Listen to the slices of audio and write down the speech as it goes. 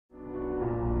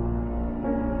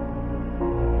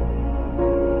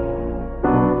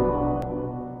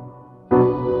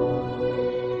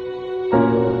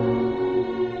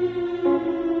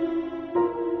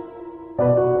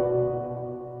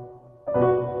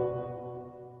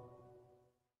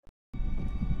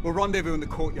We'll rendezvous in the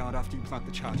courtyard after you plant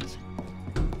the charges.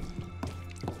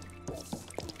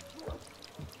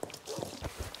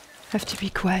 Have to be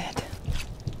quiet.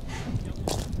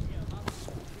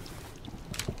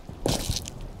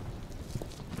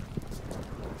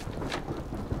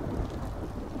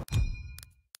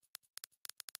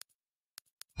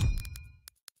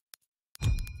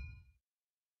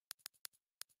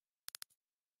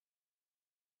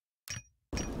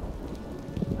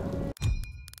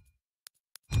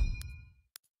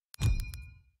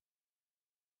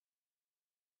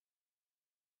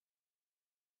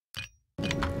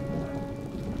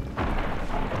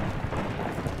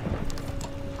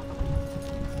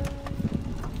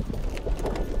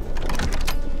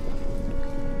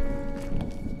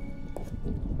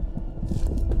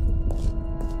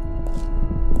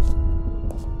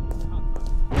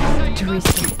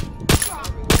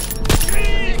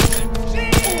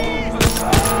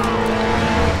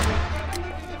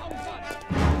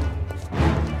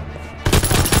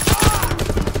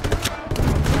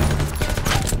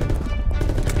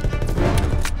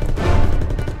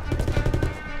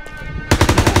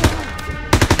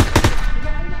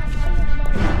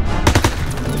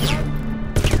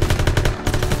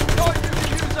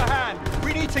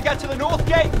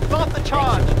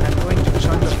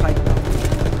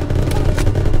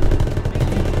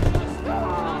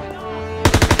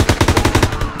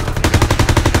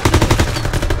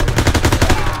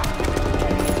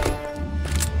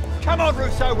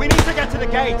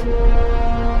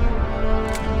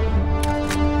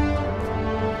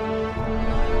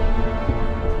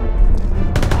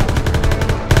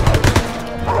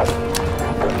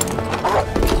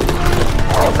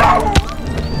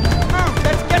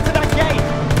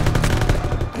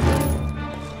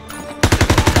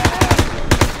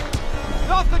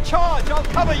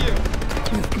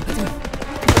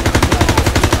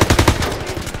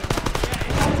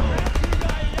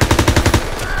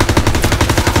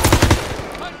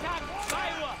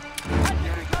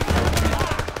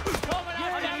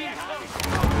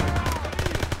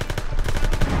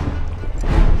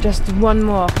 Just one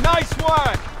more. Nice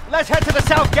work! Let's head to the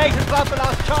south gate and plant the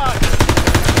last charge.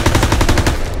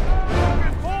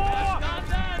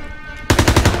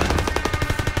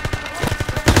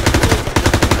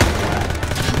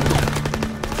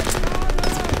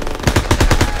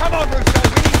 Come on, Russo,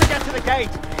 we need to get to the gate.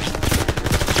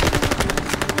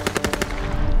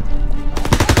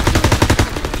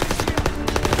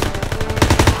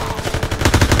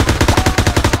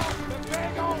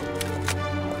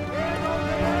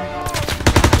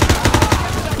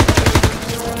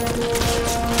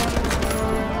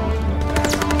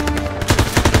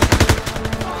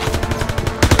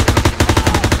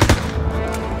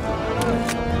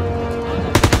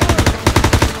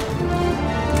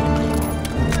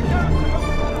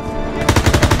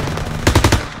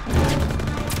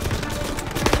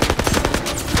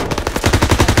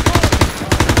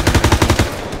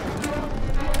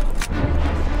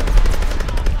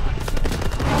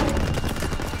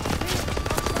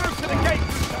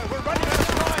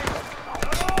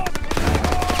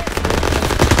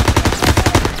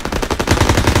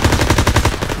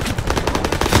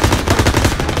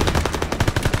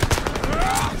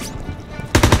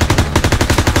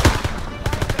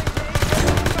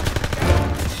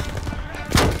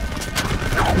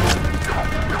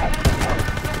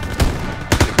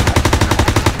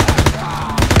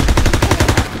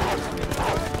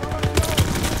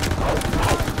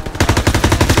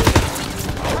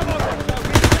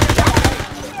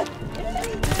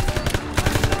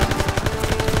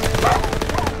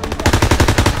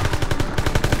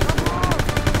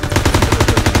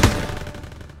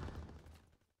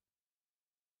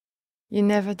 You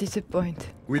never disappoint.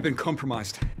 We've been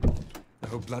compromised. The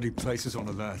whole bloody place is on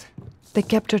alert. They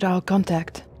captured our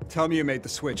contact. Tell me you made the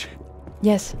switch.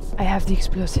 Yes, I have the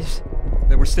explosives.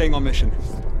 Then we're staying on mission.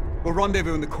 We'll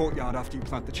rendezvous in the courtyard after you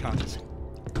plant the charges.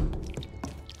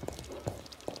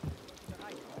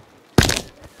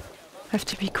 Have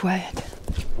to be quiet.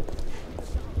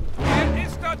 Wer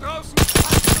ist da draußen?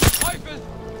 Teufel!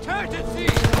 Tötet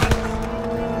sie!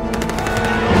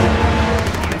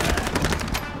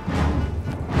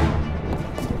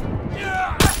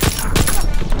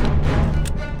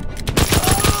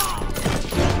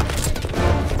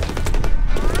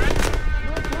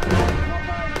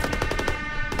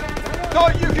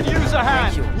 Thought you could use a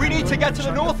hand. We need to get to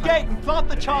the north gate and plant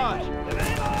the charge.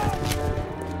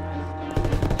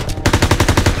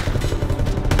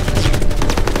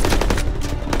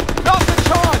 Not the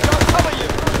charge! I'll cover you!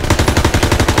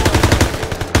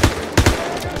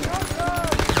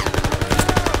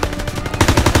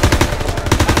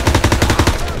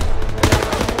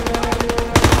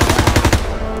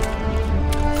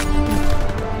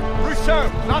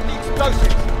 ammo, not the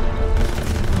explosives.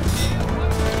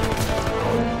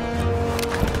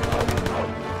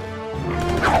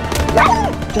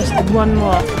 Just one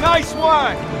more. Nice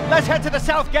work! Let's head to the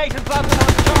south gate and plant them on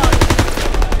charge.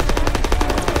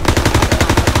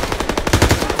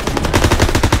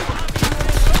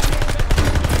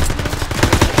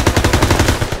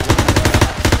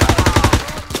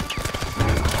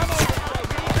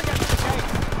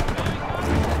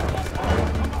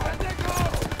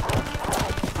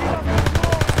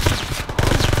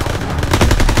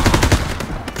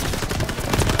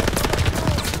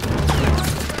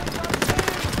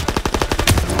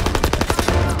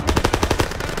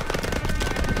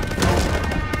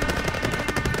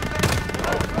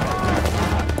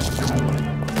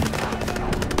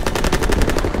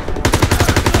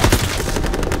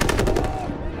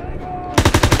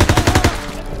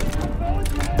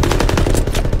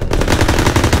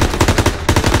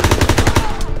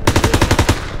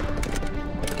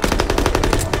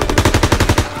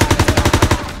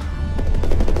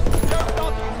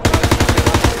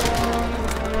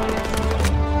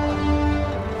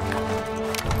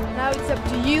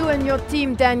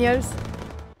 Team Daniels.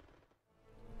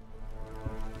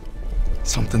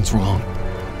 Something's wrong.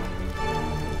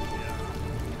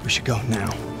 We should go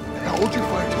now. Hey, hold your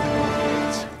fire till the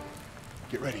gates.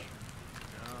 Get ready.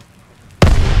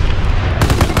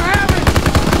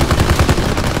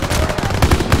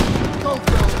 Go,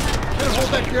 fellas. Can't hold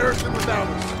that garrison without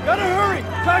us. Gotta hurry!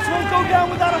 Trash won't go down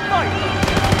without a fight!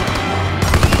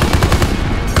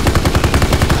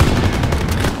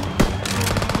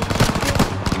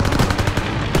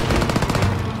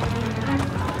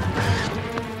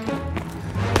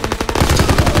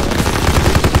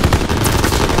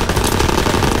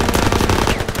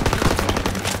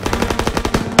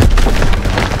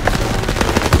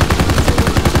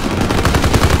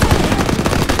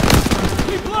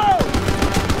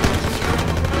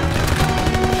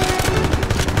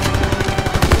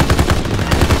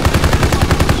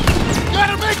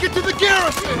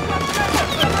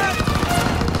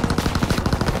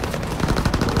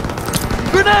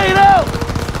 Grenade out!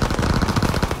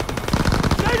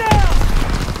 Stay down!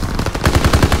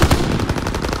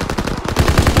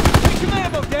 Take some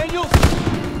ammo, Daniels!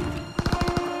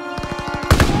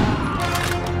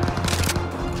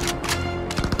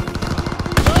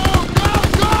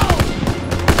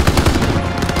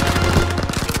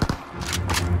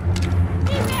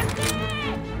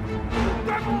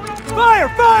 Fire!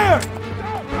 Fire!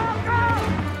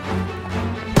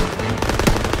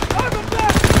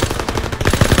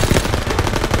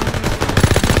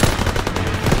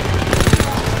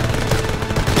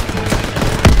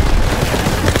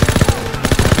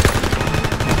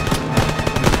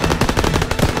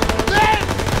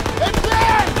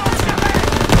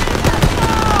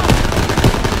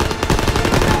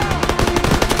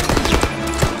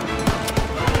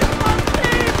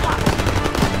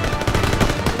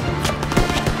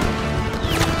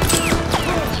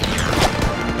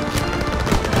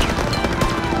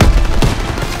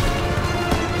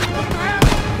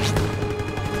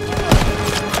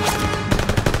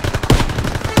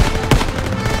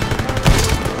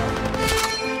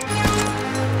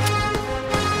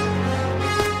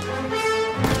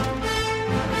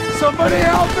 Somebody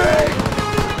help me!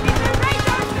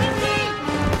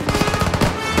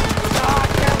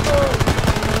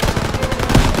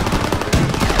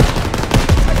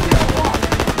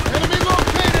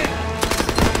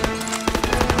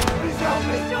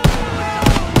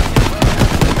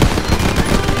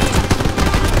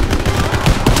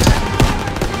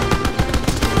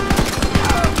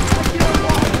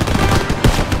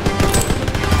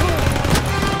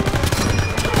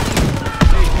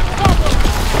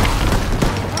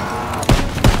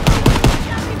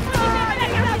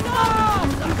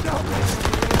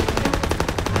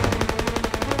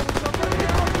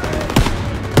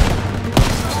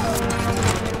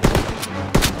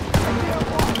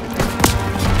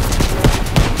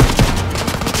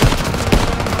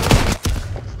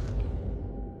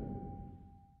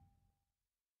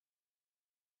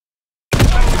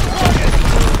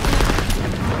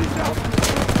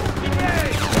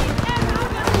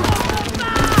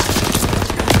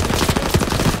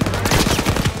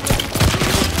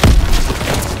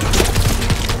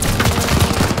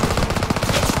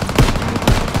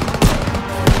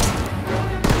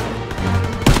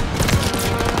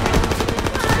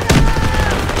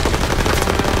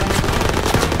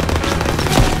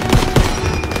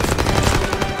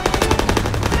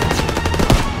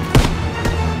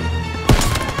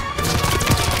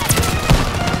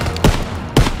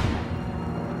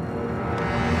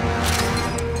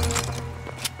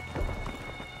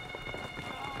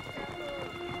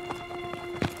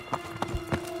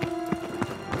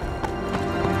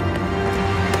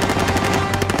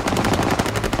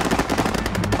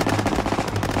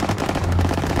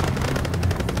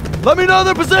 Let me know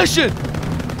their position!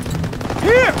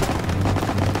 Here!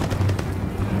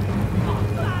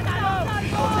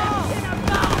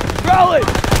 Rally!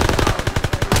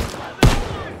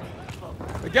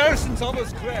 The garrison's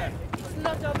almost clear.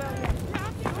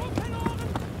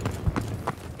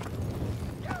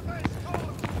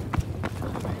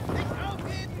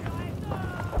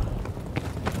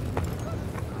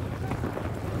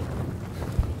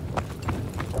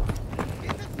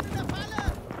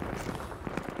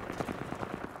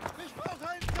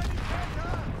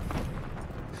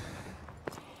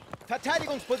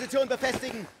 Verteidigungsposition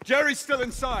befestigen! Jerry's still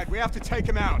inside. We have to take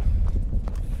him out.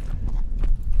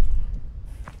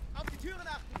 Auf die Türen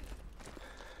achten!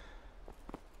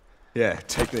 Yeah,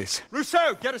 take this.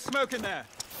 Rousseau, get a smoke in there!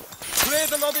 Clear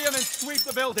the lobby and then sweep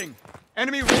the building!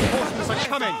 Enemy reinforcements are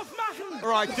coming!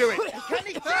 Alright, do it! Kann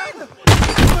nicht sehen!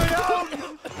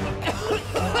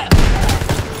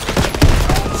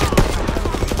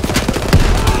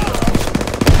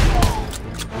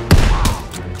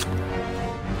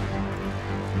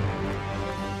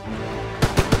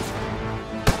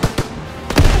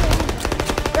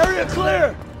 Area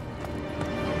clear!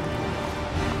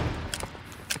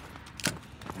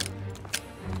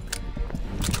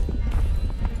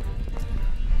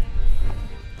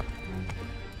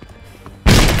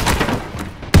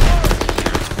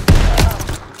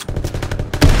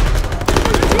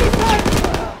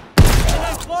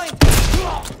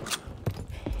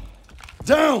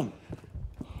 Down!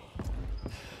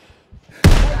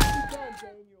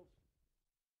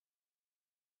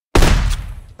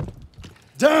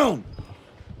 Down!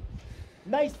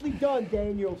 Nicely done,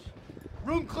 Daniels.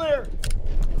 Room clear.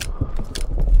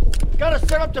 Gotta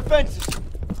set up defenses.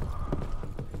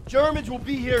 Germans will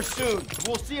be here soon.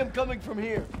 We'll see them coming from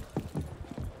here.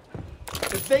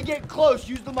 If they get close,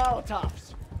 use the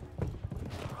Molotovs.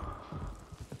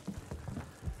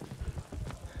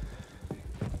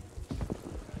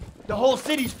 The whole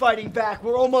city's fighting back.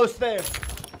 We're almost there.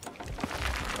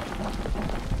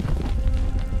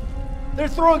 They're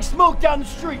throwing smoke down the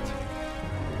street.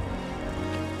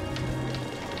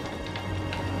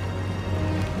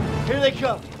 Here they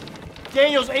come.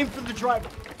 Daniels, aim for the driver.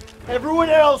 Everyone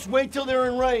else, wait till they're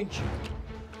in range.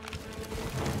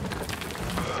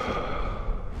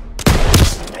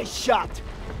 Nice shot.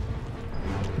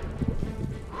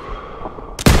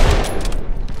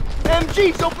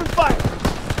 MGs, open fire.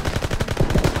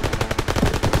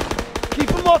 Keep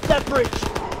them off that bridge.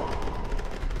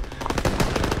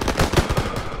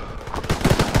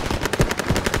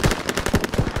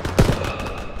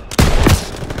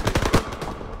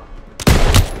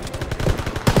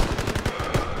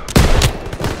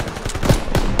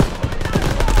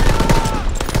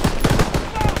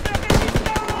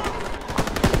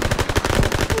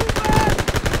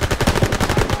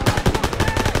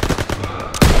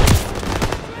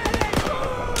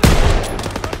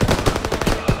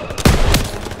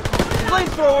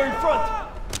 Flamethrower in front!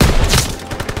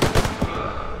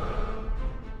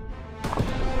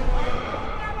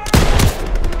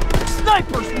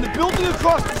 Snipers from the building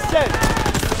across the center!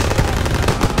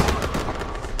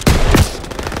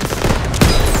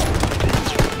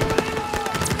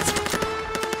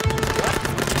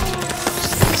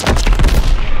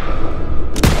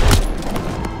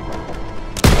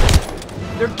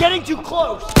 They're getting too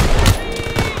close!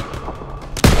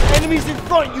 Enemies in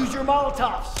front, use your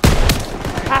Molotovs!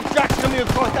 Half-track's coming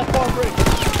across that far bridge.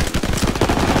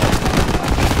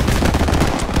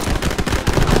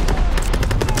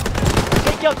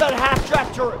 Take out that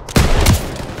half-track turret.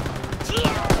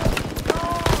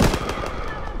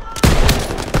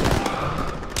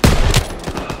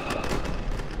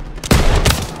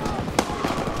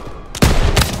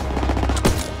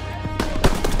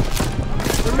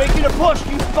 They're making a push.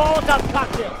 Use Molotov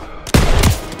cocktails.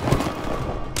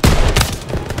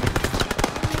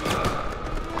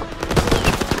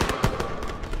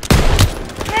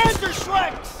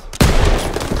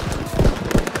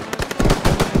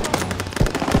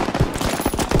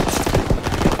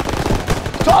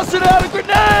 Tossing out a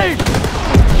grenade!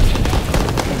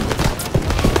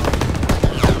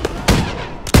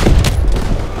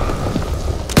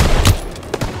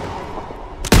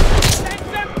 Send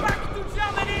them back to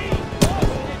Germany!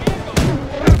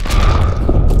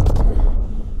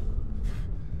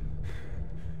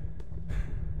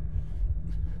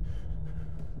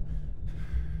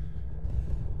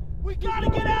 We gotta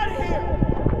get out of here!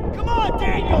 Come on,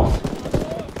 Daniels!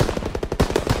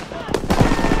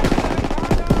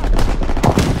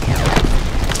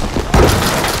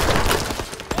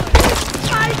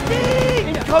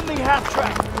 Incoming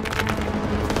half-track!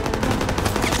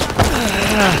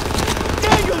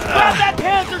 Daniels, back! Grab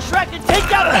that Panzer Shrek and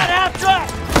take out that half-track!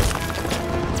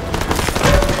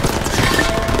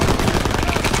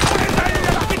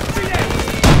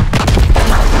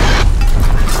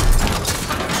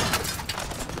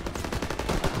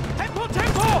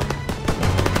 Tempo!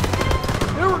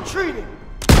 They're retreating!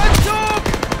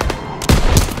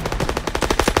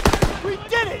 We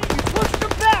did it! We pushed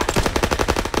them back!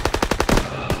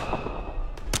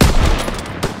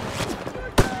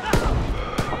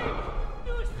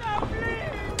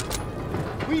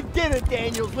 We did it,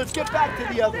 Daniels! Let's get back to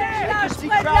the others! I can see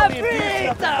Crowley and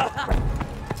Pierce up.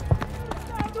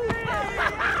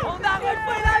 On a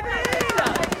refait la ville!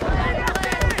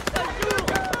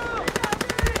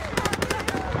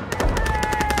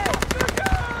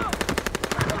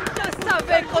 Je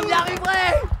savais qu'on y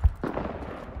arriverait!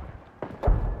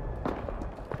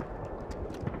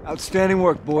 Outstanding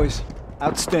work, boys.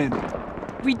 Outstanding.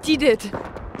 We did it.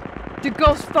 The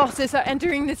ghost forces are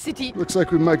entering the city. Looks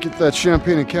like we might get that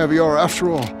champagne and caviar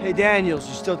after all. Hey, Daniels,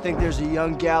 you still think there's a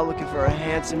young gal looking for a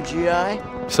handsome GI?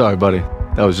 Sorry, buddy.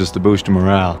 That was just to boost your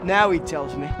morale. Now he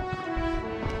tells me.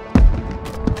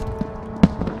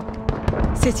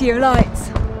 City of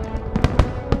Lights.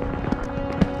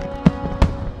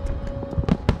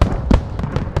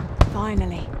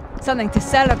 Finally. Something to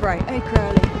celebrate, eh,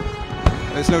 Crowley?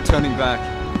 There's no turning back.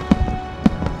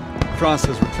 France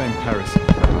has reclaimed Paris.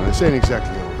 This ain't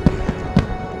exactly over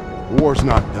yet. The war's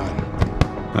not done.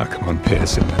 Ah, come on,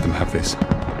 Pearson, let them have this.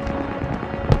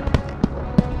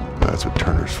 That's what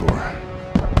Turner's for.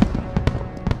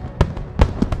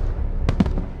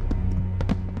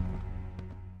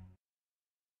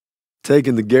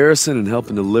 Taking the garrison and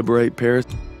helping to liberate Paris.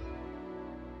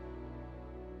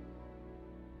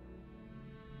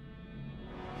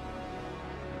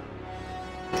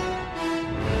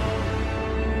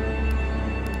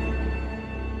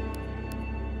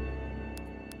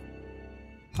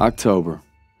 October.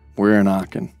 We're in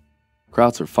Aachen.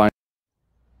 Krauts are fighting.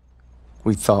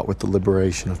 We thought with the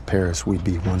liberation of Paris we'd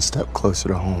be one step closer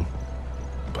to home.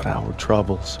 But our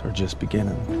troubles are just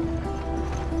beginning.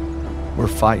 We're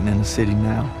fighting in the city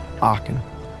now, Aachen.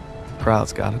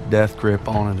 Krauts got a death grip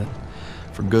on it, and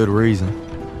for good reason.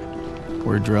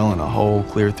 We're drilling a hole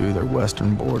clear through their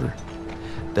western border.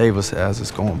 Davis has us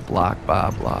going block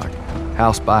by block,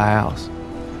 house by house.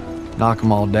 Knock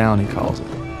them all down, he calls it.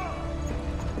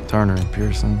 Turner and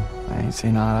Pearson, they ain't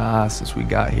seen eye to eye since we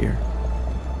got here.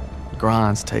 The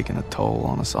grind's taking a toll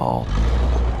on us all.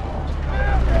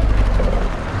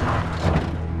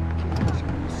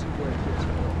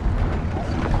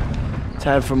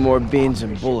 Time for more beans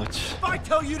and bullets. If I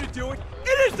tell you to do it,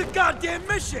 it is the goddamn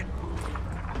mission!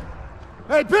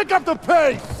 Hey, pick up the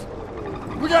pace!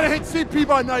 We gotta hit CP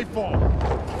by nightfall.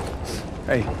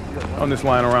 Hey, on this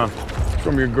lying around.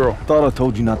 From your girl. Thought I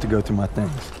told you not to go through my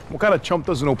things. What kind of chump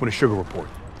doesn't open a sugar report?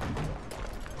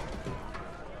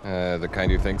 The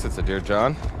kind who thinks it's a Dear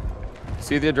John.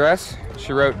 See the address?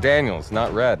 She wrote Daniels,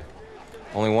 not Red.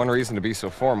 Only one reason to be so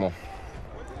formal.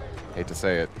 Hate to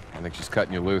say it, I think she's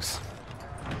cutting you loose.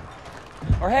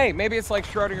 Or hey, maybe it's like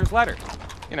Schrodinger's letter.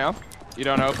 You know, you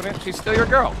don't open it, she's still your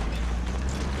girl.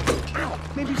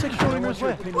 Maybe it's like Schrodinger's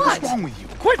letter. What's wrong with you?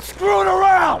 Quit screwing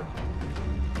around!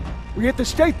 We hit the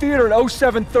State Theater at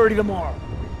 07:30 tomorrow.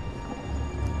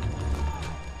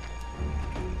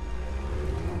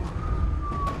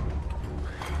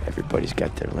 Everybody's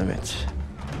got their limits.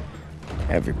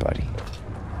 Everybody.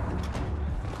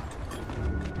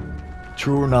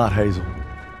 True or not, Hazel,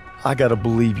 I gotta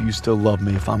believe you still love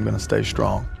me if I'm gonna stay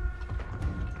strong.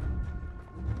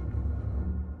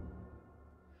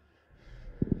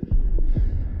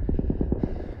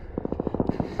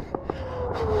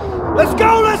 Let's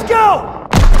go! Let's go!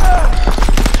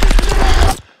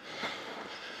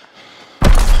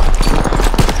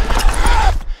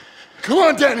 Come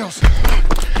on, Daniels!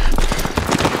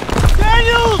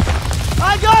 Daniels!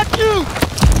 I got you!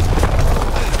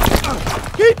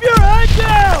 Keep your head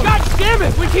down! God damn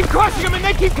it! We keep crushing them and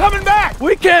they keep coming back!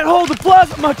 We can't hold the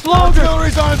plaza much longer!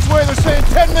 Artillery's on its way, they're saying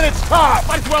 10 minutes top!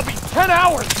 Might as well be 10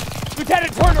 hours!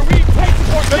 Lieutenant Turner, we need tank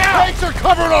support The now! tanks are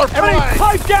covering our Everybody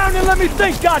flank! pipe down and let me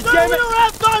think, goddammit! We don't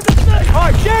have time to think!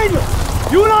 Alright, Daniel!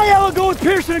 You and I will go with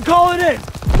Pearson and call it in!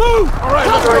 Move! Alright,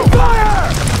 Covering let's go. fire!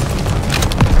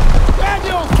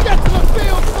 Daniels, get to the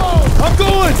field phone! I'm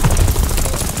going!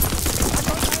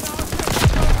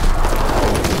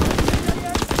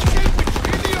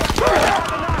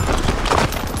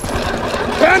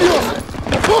 Daniels!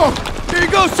 Oh! Here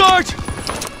you go, Sarge!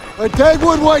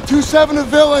 Dagwood White 27 to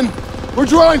Villain. We're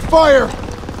drawing fire.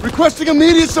 Requesting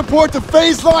immediate support to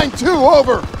phase line 2,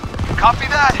 over. Copy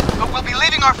that, but we'll be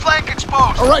leaving our flank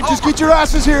exposed. All right, just get your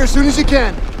asses here as soon as you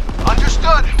can.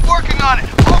 Understood. Working on it.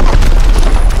 Over.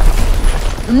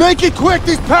 And make it quick.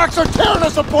 These packs are tearing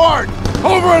us apart.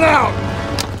 Over and out.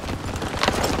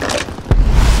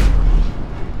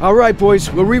 All right, boys.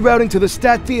 We're rerouting to the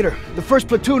Stat Theater. The first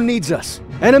platoon needs us.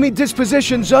 Enemy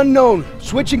dispositions unknown.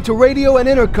 Switching to radio and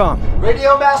intercom.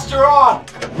 Radio master on!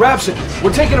 Rapson,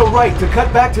 we're taking a right to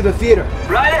cut back to the theater.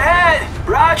 Right ahead!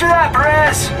 Roger that,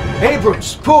 Perez!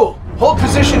 Abrams, Poole, hold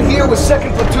position here with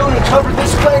 2nd platoon and cover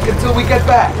this flank until we get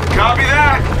back. Copy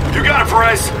that! You got it,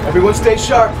 Perez! Everyone stay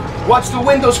sharp. Watch the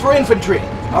windows for infantry.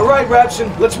 All right,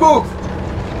 Rapson, let's move.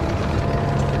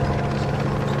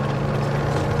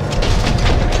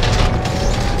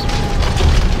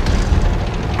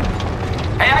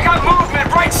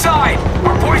 Right side!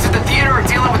 Our boys at the theater are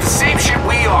dealing with the same shit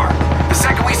we are. The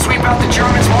second we sweep out the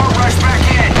Germans, more rush back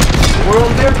in. We're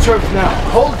on their turf now.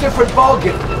 Whole different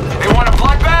ballgame. They want a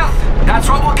bloodbath? That's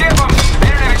what we'll give them. They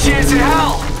don't have a chance in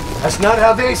hell. That's not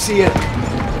how they see it.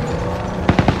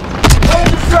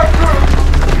 Laser strike through!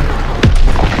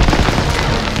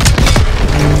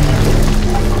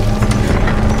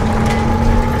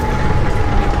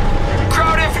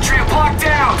 Crowd infantry are blocked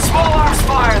down. Small arms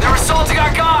fire. They're assaulting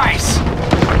our guys.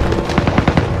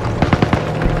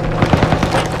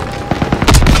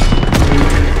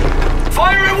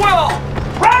 Fire at will!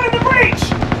 Round in the breach!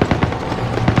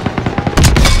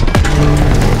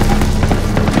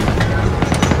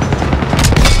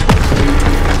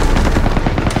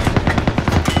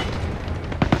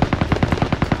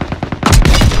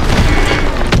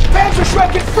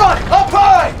 Panzerschreck in front! Up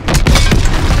high!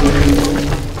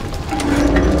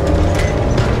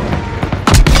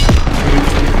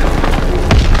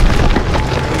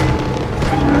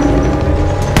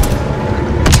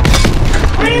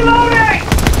 Reloading!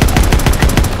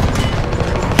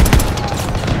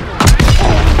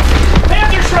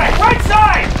 Panzerschreck, right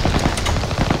side!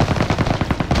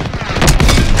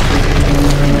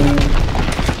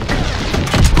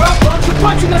 Ground guns are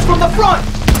punching us from the front!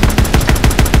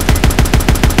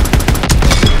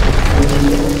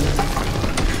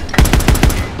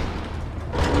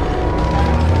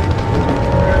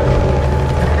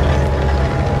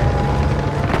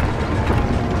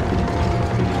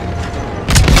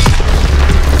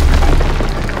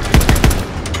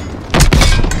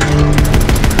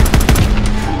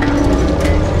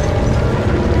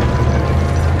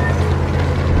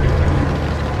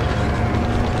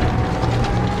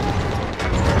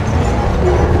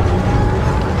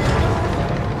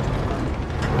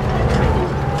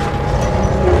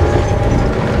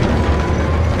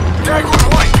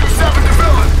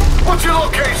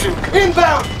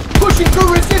 Inbound! Pushing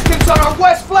through resistance on our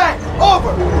west flank!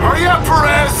 Over! Hurry up,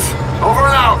 Perez! Over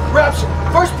and out! Rapson,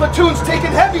 first platoon's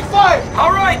taking heavy fire!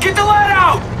 Alright, get the lead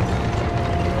out!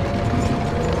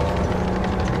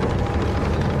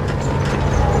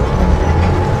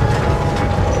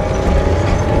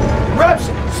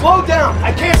 Rapson, slow down!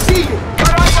 I can't see you!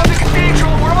 Got eyes on the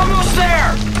cathedral! We're almost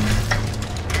there!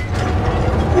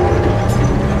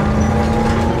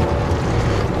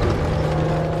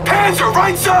 Panzer,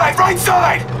 right side! Right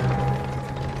side!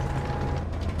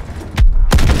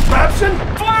 Rapson?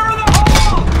 Fire in the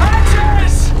hole!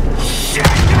 Hatches! Shit!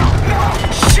 No!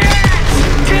 Shit!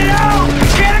 Get out!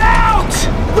 Get out!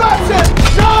 Rapson!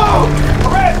 No!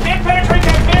 Perez, can't penetrate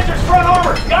that Panzer's front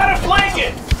armor! Gotta flank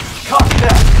it! Copy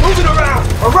that! Moving around!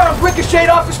 Around Ricochet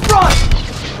off his front!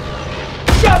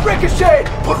 Shot Ricochet!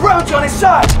 Put rounds on his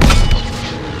side!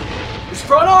 His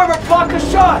front armor blocked the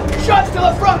shot! Shots to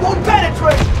the front won't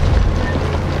penetrate!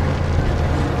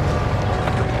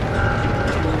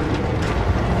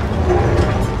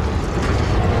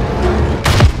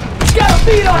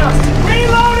 Feet on us!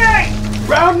 Reloading!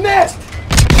 Round missed!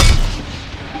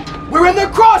 We're in their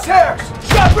crosshairs!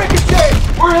 Shot Ricochet!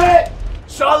 We're hit!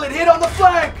 Solid hit on the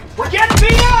flank! We're getting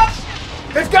beat up!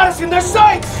 They've got us in their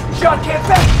sights! Shot can't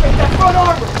penetrate that front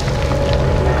armor!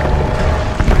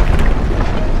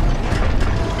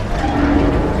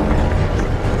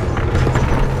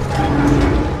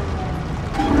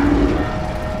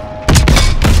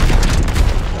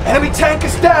 Enemy tank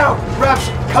is down!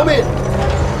 Rapson, come in!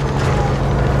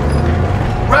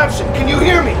 Rapson, can you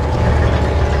hear me?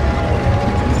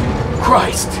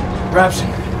 Christ!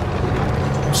 Rapson,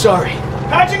 I'm sorry.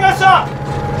 Patching us up!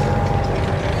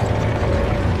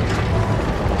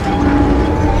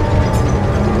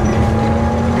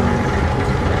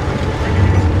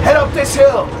 Head up this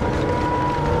hill!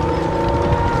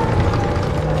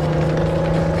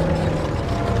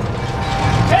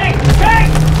 Tank!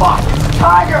 Tank! Fuck!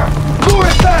 Tiger! Lure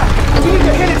it back! We need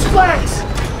to hit its flanks!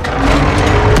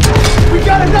 We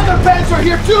got another Panzer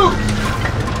here too!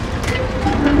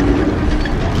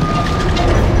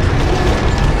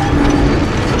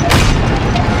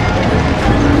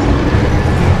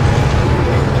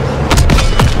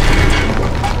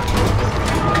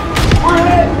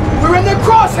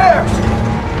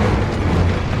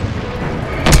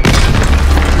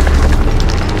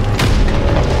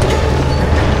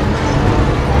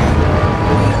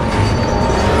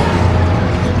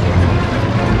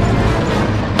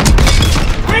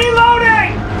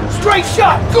 Straight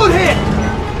shot! Good hit!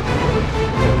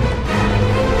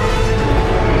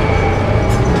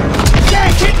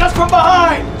 Tank hitting us from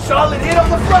behind! Solid hit on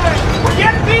the front! We're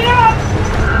getting beat up!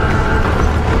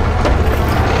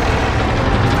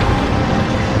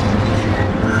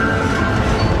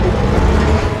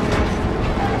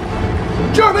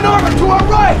 German armor to our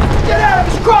right! Get out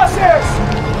of his crosshairs!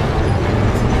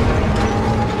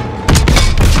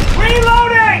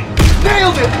 Reloading!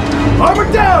 Nailed it!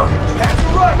 Armor down! Hands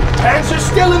are right! Hands are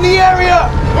still in the area!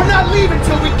 We're not leaving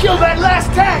till we kill that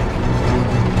last tank!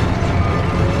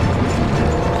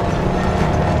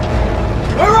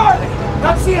 Where are they?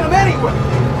 Not seeing them anywhere!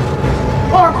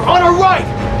 Armor on our right!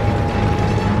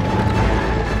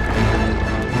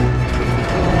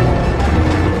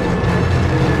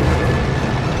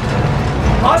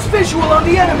 Lost visual on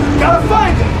the enemy! Gotta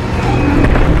find him!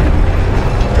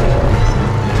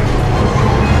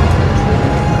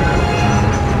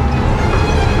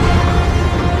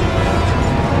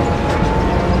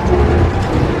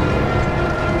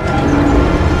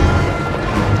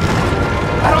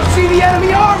 I don't see the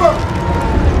enemy armor!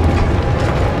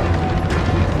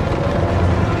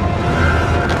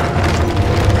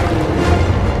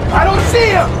 I don't see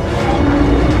him!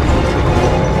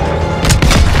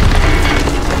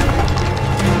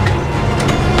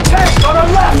 On our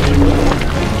left!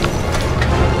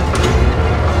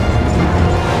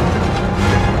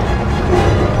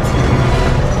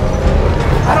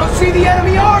 I don't see the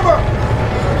enemy armor!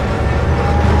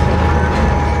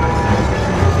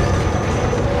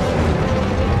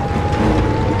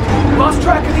 Lost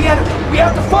track of the enemy. We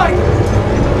have to find him!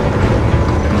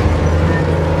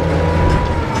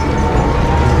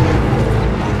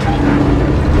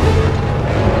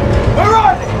 Where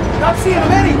are they? Not seeing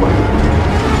them anywhere!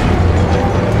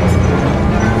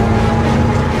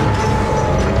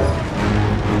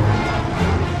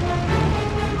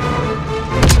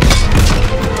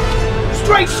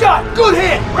 Straight shot! Good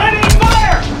hit! Ready,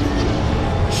 fire!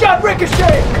 Shot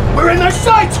ricochet! We're in their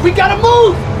sights! We gotta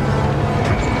move!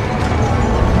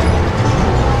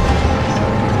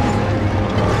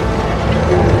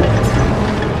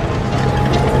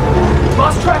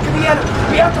 Lost track of the enemy.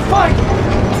 We have to find him!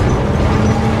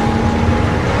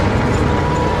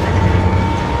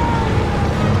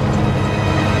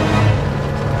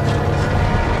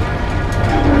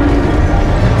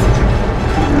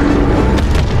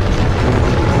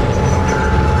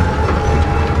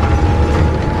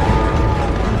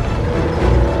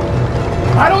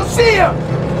 I don't see him!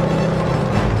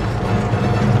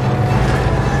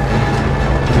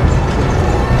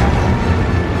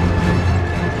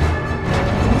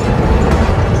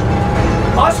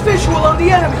 Lost visual on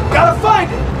the enemy. Gotta find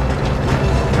him!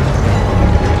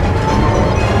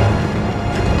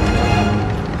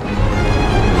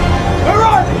 Where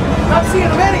are they? Not seeing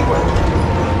them anywhere.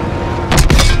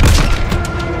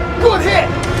 Good hit!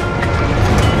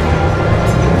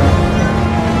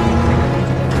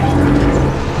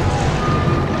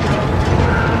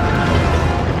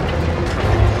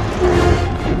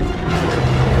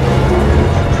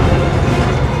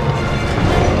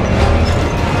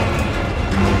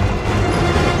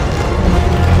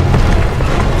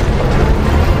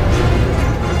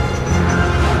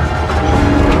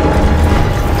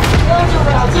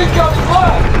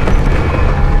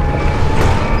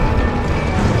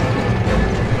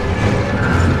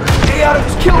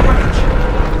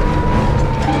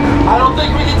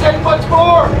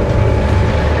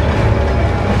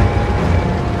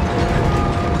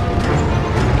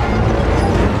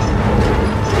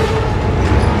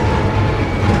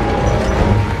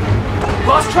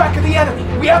 Track of the enemy.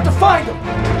 We have to find him.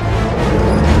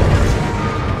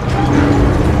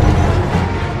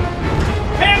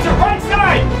 Panzer, right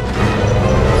side!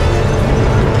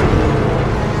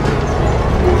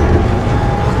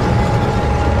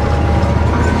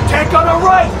 Tank on our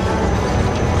right!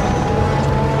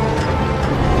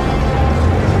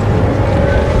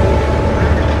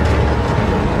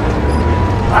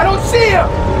 I don't see him!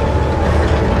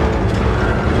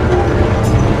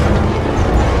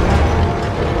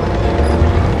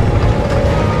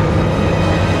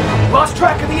 Lost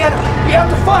track of the enemy. We have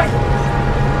to find him.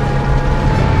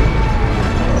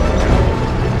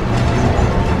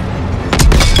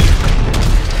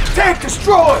 Tank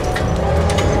destroyed!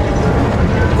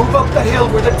 Move up the hill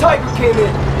where the Tiger came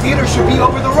in. Theater should be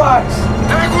over the rise.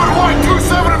 Dagwood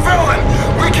 27 Villain!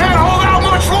 We can't hold out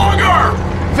much longer!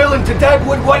 Villain to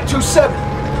Dagwood White 27.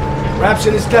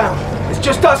 Rapson is down. It's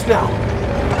just us now.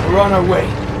 We're on our way.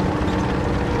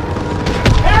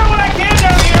 Air what I can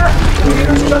down here!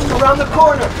 Theater's just around the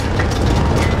corner.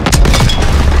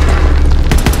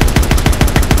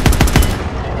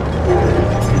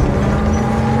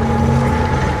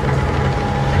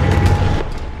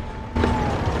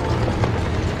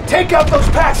 Take out those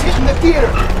packs hitting the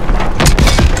theater!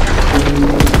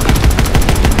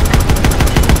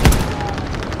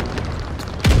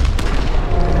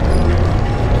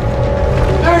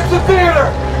 There's the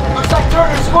theater! Looks like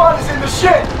Turner's squad is in the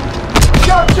shit! We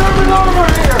got German armor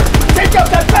here! Take out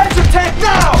that Panzer tank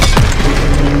now!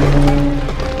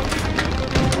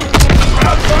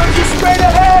 Ground guns are straight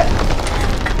ahead!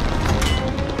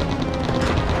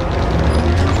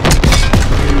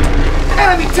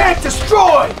 Enemy tank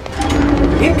destroyed!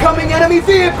 Incoming enemy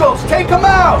vehicles! Take them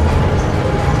out!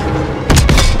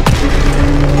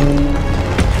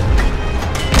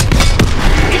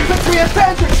 Infantry and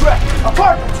Panzertreck!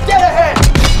 Apartments, get ahead!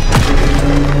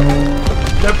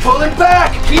 They're pulling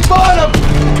back! Keep on them!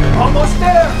 Almost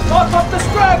there! Lock up the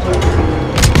straggler!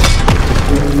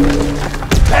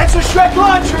 Panzertreck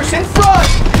launchers in front!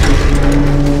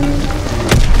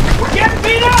 We're getting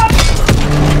beat up!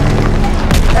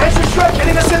 Panzertreck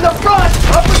hitting us in the front!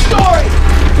 Upper story!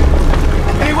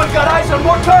 Anyone got eyes on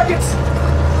more targets?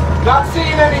 Not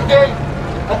seeing anything.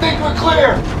 I think we're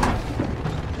clear.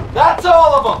 That's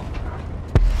all of them.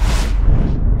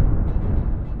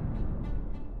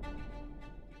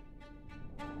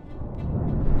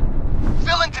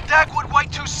 Fill into Dagwood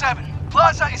White 27.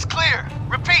 Plaza is clear.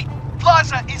 Repeat,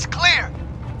 Plaza is clear.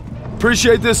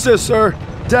 Appreciate the assist, sir.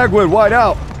 Dagwood, wide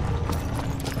out.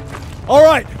 All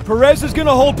right, Perez is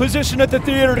gonna hold position at the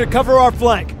theater to cover our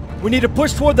flank. We need to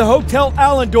push toward the Hotel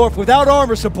Allendorf without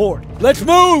armor support. Let's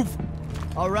move!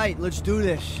 All right, let's do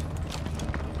this.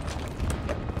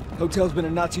 Hotel's been a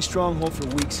Nazi stronghold for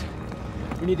weeks.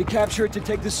 We need to capture it to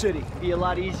take the city. It'd be a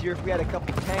lot easier if we had a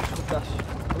couple tanks with us.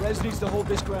 Perez needs to hold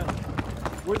this ground.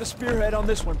 We're the spearhead on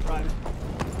this one, Private.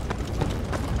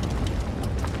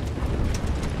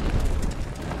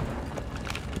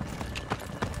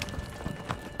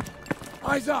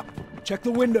 Eyes up! Check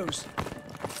the windows.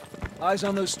 Eyes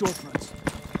on those storefronts.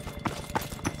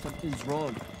 Something's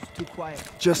wrong. It's too quiet.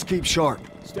 Just keep sharp.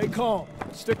 Stay calm.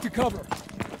 Stick to cover.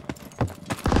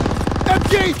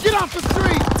 MG, get off the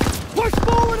street! Push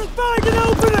forward and find an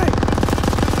opening!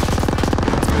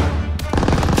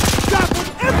 Stop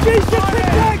with MG, get the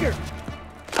dagger!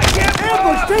 I can't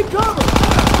ambush! Take cover!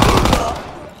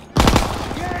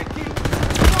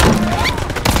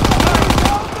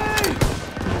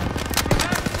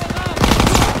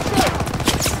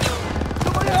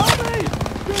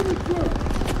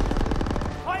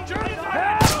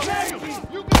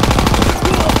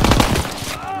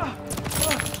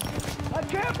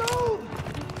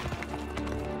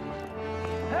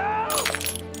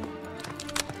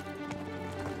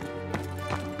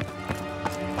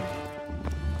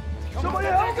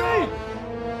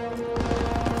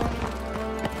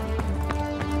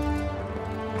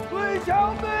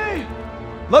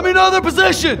 Let me know their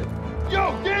position!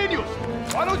 Yo, Daniels!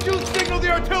 Why don't you signal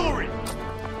the artillery?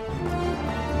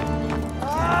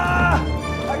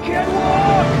 I can't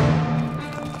walk!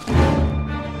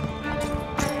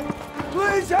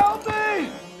 Please help me!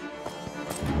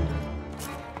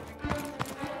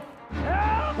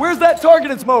 Help! Where's that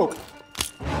target and smoke?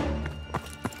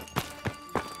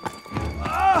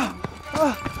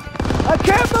 I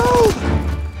can't move!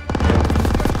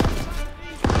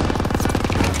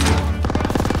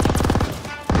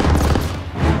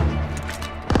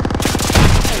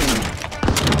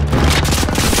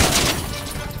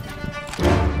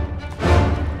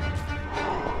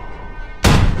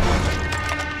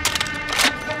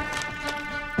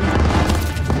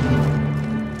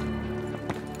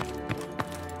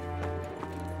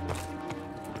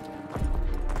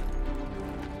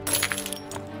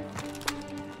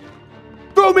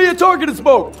 Throw me a target and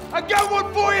smoke! I got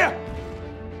one for you!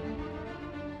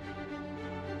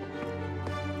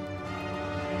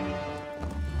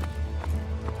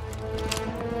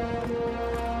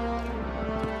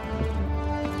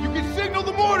 You can signal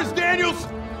the mortars, Daniels!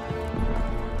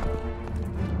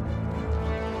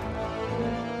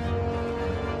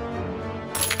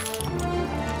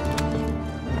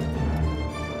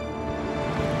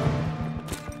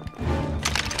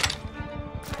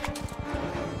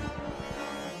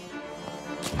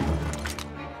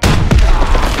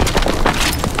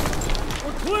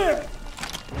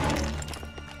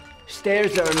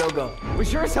 Stairs are a no-go. We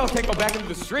sure as hell can't go back into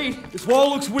the street. This wall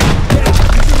looks weak. There's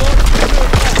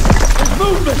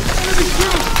movement! Enemy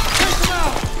troops! Take them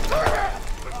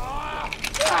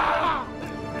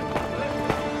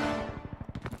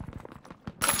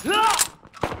out!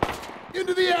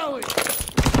 Into the alley!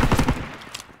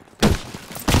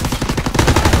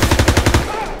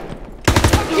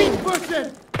 Keep pushing!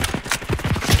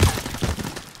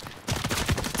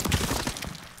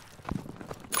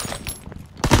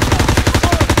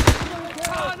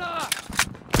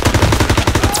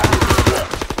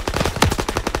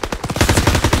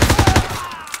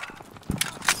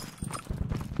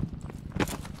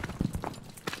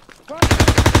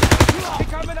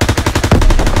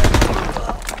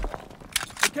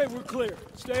 we're clear.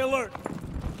 Stay alert.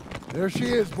 There she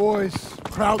is, boys.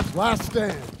 Kraut's last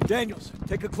stand. Daniels,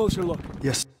 take a closer look.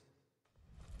 Yes.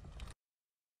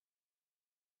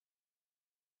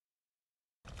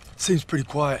 Seems pretty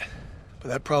quiet, but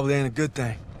that probably ain't a good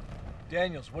thing.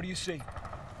 Daniels, what do you see?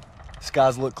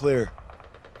 Skies look clear.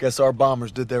 Guess our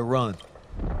bombers did their run.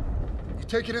 You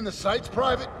taking in the sights,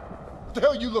 Private? What the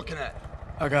hell are you looking at?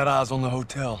 I got eyes on the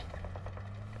hotel.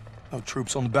 No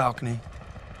troops on the balcony.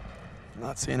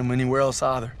 Not seeing them anywhere else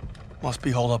either. Must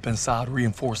be holed up inside,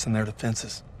 reinforcing their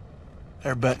defenses.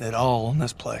 They're betting it all on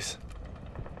this place.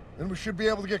 Then we should be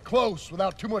able to get close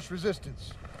without too much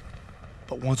resistance.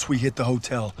 But once we hit the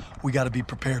hotel, we gotta be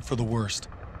prepared for the worst.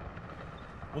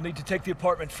 We'll need to take the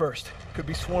apartment first. Could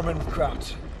be swarming with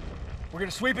Krauts. We're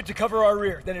gonna sweep it to cover our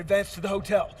rear, then advance to the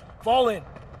hotel. Fall in.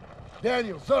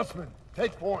 Daniel, Zussman,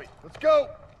 take point. Let's go!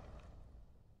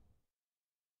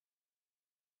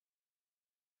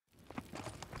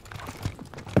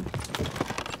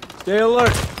 Stay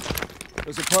alert.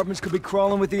 Those apartments could be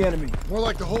crawling with the enemy. More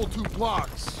like the whole 2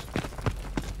 blocks.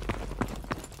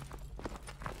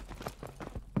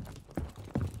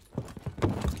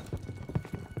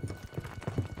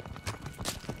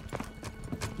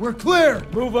 We're clear!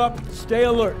 Move up, stay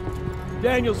alert.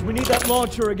 Daniels, we need that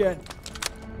launcher again.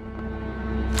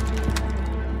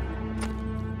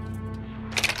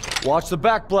 Watch the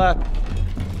back blast.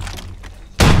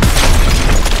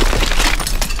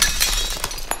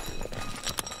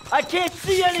 I can't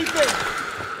see anything!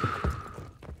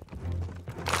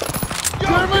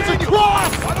 Germans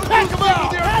across! Pack them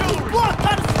out! Have blocked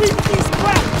how to sweep these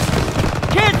cracks!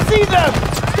 Can't see them!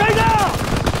 Stay down!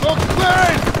 Smoke's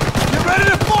clearing! Get ready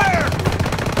to fire!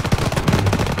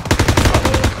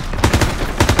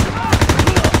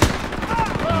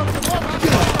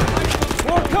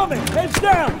 More coming! Heads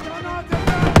down!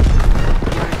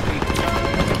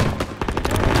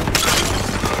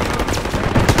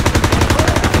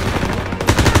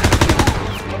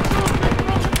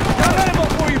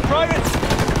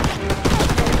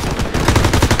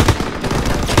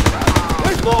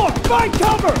 Find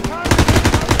cover!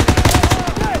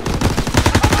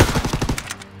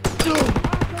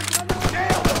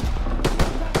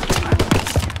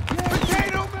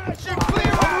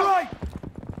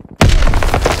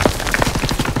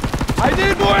 I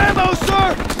need more ammo,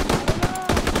 sir!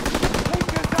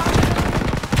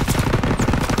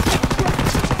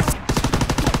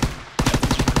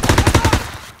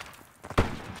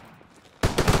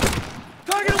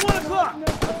 Target at 1 o'clock!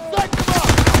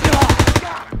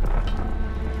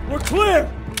 We're clear!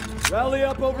 Rally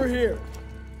up over here.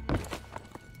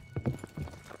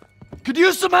 Could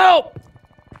use some help!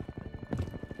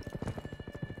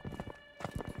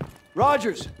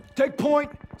 Rogers, take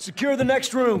point. Secure the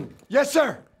next room. Yes,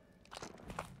 sir.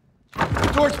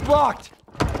 Door's blocked.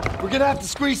 We're gonna have to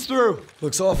squeeze through.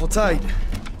 Looks awful tight.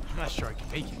 I'm not sure I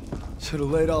can make it. Should've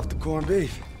laid off the corned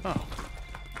beef. Oh,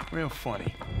 real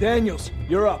funny. Daniels,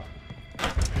 you're up.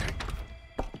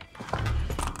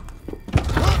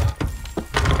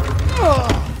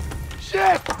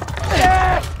 Shit!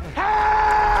 Shit!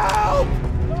 Help!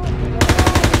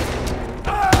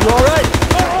 You all right?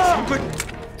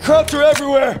 Krauts are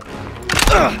everywhere.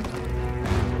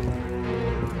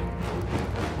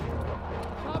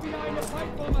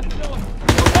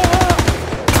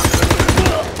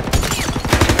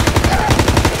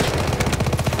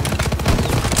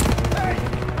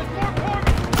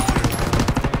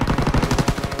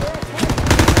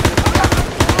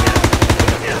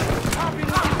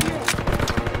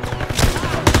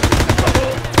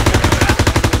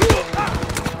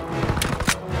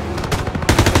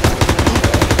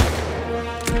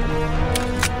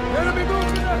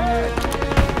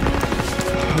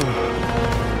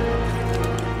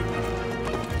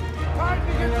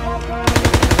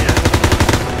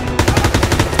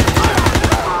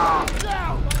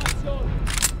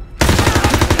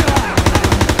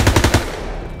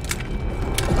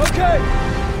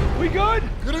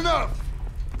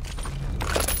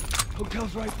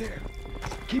 Hotel's right there.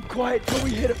 Keep quiet till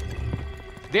we hit him.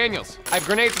 Daniels, I have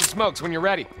grenades and smokes when you're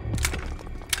ready.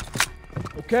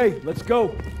 Okay, let's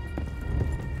go.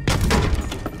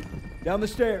 Down the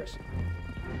stairs.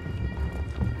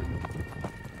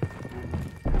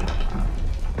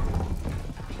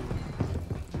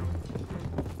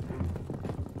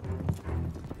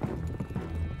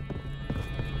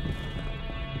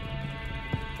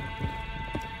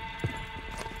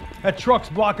 That truck's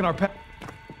blocking our path.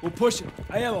 We'll push it.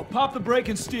 Aiello, pop the brake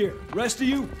and steer. Rest of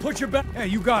you, put your back. Hey,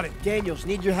 you got it. Daniels,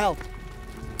 need your help.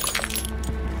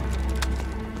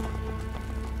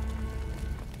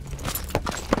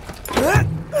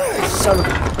 son of a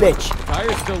bitch.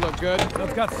 Tires still look good.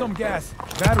 I've got some gas.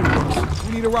 Battery works.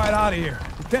 We need a ride out of here.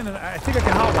 Lieutenant, I think I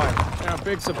can hotwire. Yeah,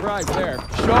 big surprise there.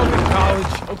 Show me,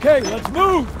 college. Okay, let's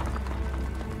move!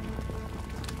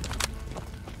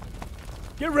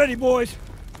 Get ready, boys.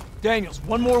 Daniels,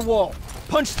 one more wall.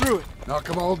 Punch through it. Knock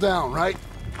them all down, right?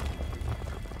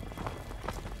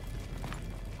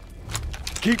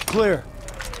 Keep clear.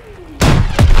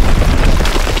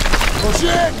 Push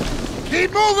in!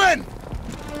 Keep moving!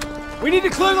 We need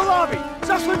to clear the lobby.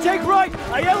 Sussman, take right.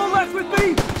 Aiello left with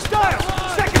me. Style,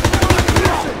 second floor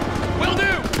position. Will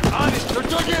do. On it. They're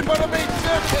dug in by the main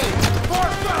staircase. Far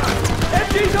side.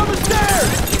 MG's on the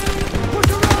stairs.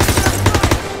 Push around.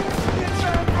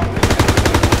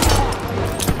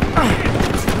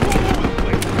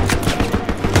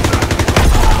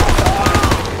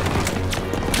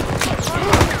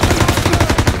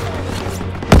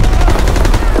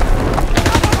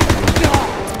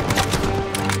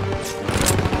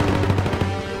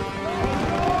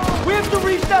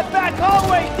 Back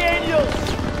hallway, Daniels!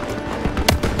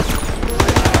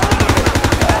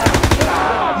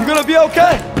 You gonna be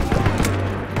okay?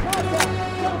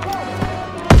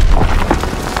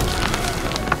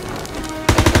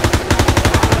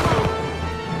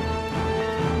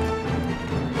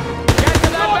 Get to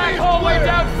that back hallway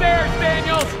downstairs,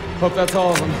 Daniels! Hope that's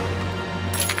all of them.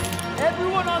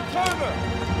 Everyone on Turner!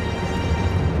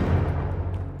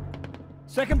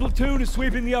 Second platoon is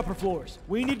sweeping the upper floors.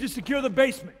 We need to secure the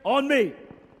basement. On me!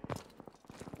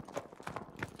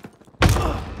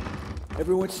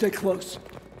 Everyone stay close.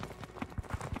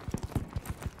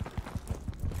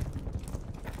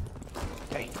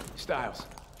 Hey, Styles.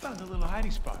 Found a little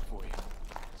hiding spot for you.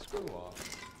 Screw off.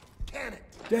 Can it!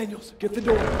 Daniels, get the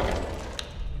door.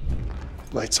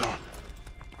 Lights on.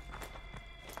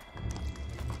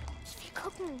 Ich will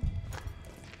gucken.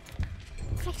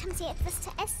 Vielleicht haben sie etwas zu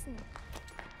essen.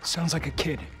 Sounds like a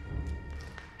kid.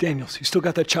 Daniels, you still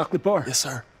got that chocolate bar? Yes,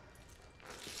 sir.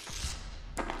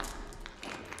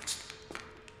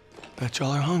 Bet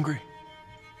y'all are hungry.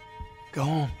 Go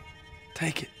home.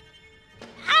 Take it.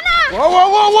 Anna! Whoa, whoa,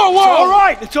 whoa, whoa, whoa! It's all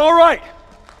right! It's all right!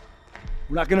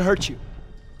 We're not gonna hurt you.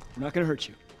 We're not gonna hurt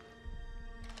you.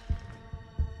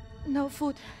 No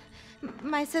food.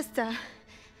 My sister.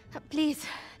 Please.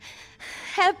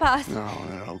 Help us.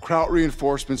 No. Kraut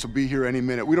reinforcements will be here any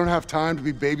minute. We don't have time to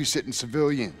be babysitting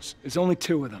civilians. There's only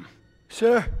 2 of them.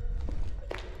 Sir,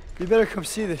 you better come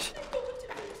see this.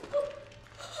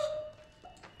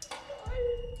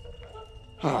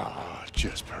 Ah,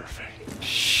 just perfect.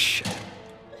 Shit.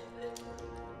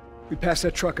 We passed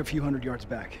that truck a few hundred yards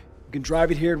back. We can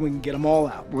drive it here and we can get them all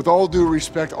out. With all due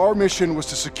respect, our mission was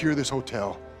to secure this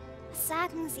hotel. Was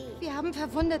sagen Sie? Wir haben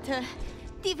Verwundete.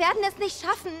 Die werden es nicht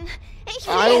schaffen. Ich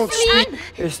I don't will speak...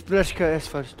 Ich spreche kein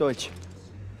falsch Deutsch.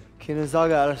 Keine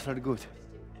Sorge, alles wird gut.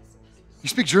 You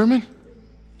speak German?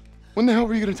 When the hell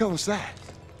were you gonna tell us that?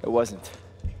 It wasn't.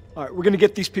 All right, we're gonna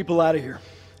get these people out of here.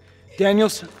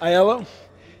 Daniels, Aiello,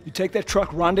 you take that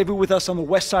truck, rendezvous with us on the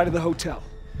west side of the hotel.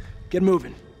 Get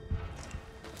moving.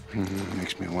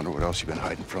 Makes me wonder what else you've been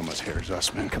hiding from us, Herr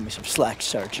Zussman. Cut me some slack,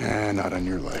 Sergeant. Not on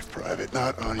your life, Private.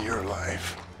 Not on your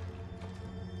life.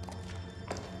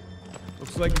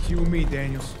 Looks like it's you and me,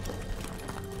 Daniels.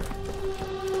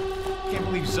 Can't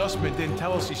believe Zussman didn't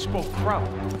tell us he spoke Kraut.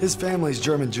 His family's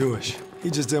German-Jewish. He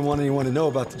just didn't want anyone to know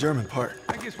about the German part.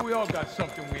 I guess we all got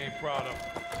something we ain't proud of.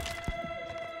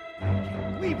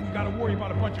 Can't believe we gotta worry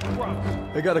about a bunch of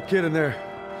Krauts. They got a kid in there.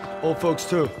 Old folks,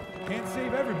 too. Can't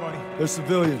save everybody. They're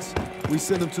civilians. We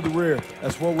send them to the rear.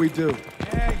 That's what we do.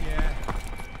 Yeah.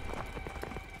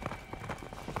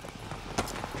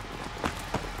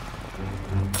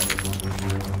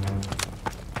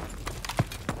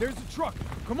 There's the truck.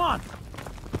 Come on.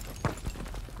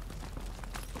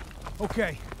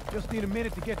 Okay, just need a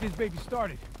minute to get this baby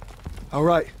started. All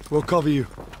right, we'll cover you.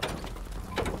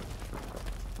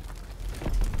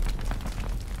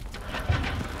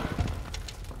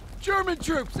 German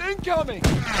troops incoming!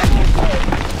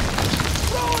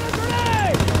 Throwing a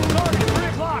grenade! Target 3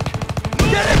 o'clock!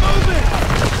 Get it moving!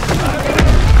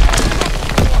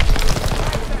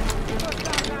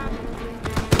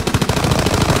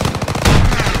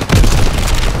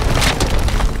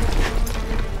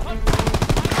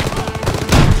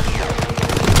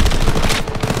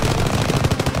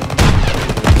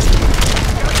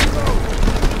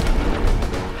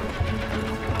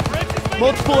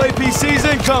 Multiple APCs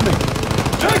incoming!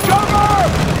 Take cover!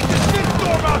 There's a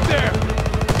storm out there!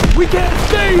 We can't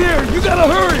stay here! You gotta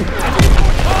hurry!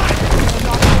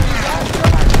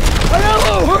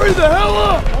 Aiello, hurry the hell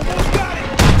up! Almost got it!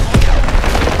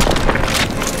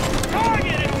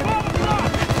 Target at 12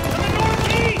 o'clock! To the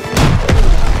northeast!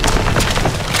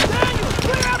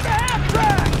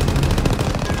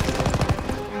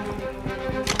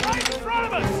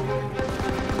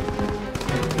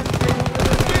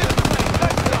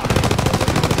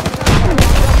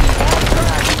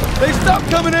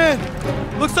 coming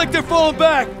in! Looks like they're falling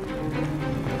back!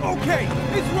 Okay,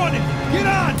 it's running! Get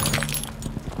on!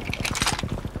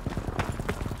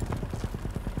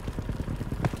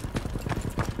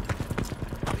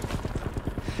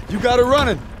 You got it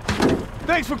running!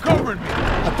 Thanks for covering me!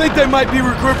 I think they might be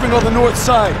regrouping on the north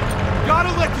side.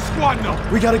 Gotta let the squad know!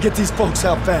 We gotta get these folks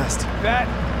out fast. That,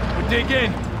 or dig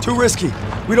in. Too risky.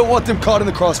 We don't want them caught in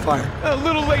the crossfire. A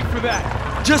little late for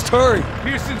that. Just hurry.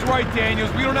 Pearson's right,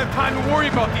 Daniels. We don't have time to worry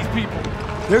about these people.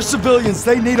 They're civilians.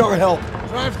 They need our help.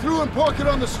 Drive through and park it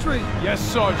on the street. Yes,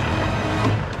 Sergeant.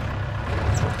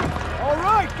 All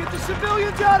right, get the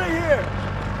civilians out of here.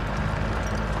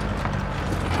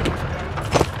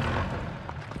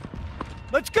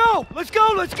 Let's go! Let's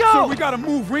go! Let's go! So we gotta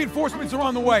move. Reinforcements are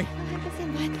on the way.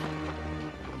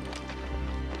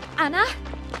 Anna?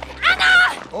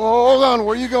 Anna! Oh, hold on.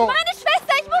 Where you going? Meine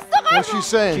Schwester, ich muss zurück! What's she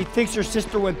saying? She thinks her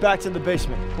sister went back to the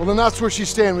basement. Well, then that's where she's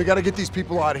staying. We gotta get these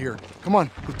people out of here. Come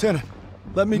on. Lieutenant,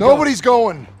 let me go. Nobody's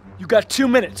going. You got 2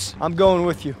 minutes. I'm going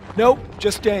with you. Nope,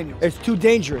 just Daniel. It's too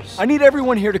dangerous. I need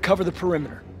everyone here to cover the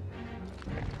perimeter.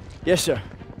 Yes, sir.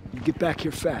 You get back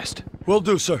here fast. Will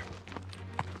do, sir.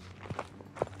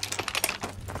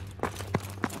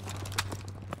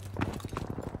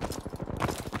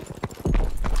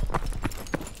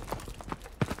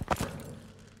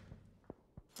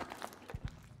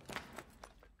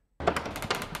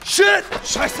 Shit!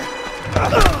 Scheiße!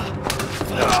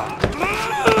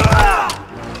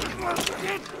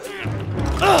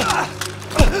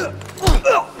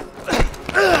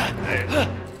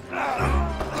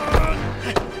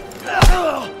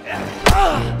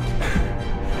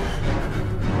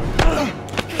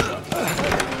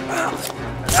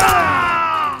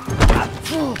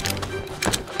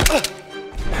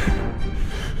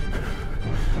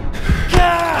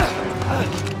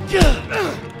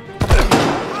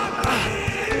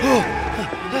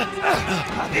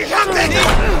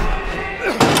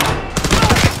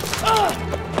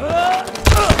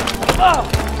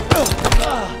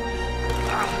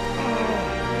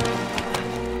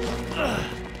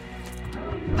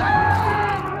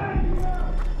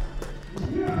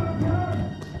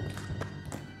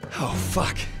 Oh,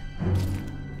 fuck.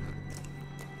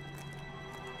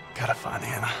 Gotta find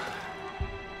Anna.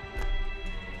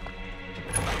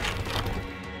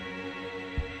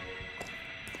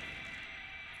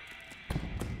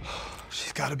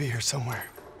 She's gotta be here somewhere.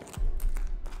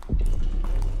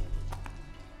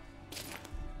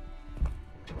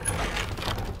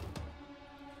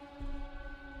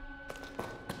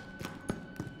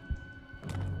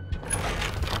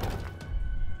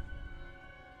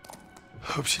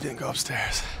 Hope she didn't go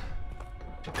upstairs.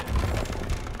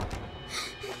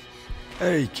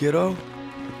 Hey, kiddo.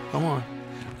 Come on.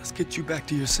 Let's get you back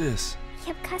to your sis. Ich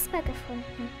habe Kasper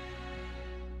gefunden.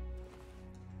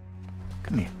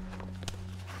 Come here.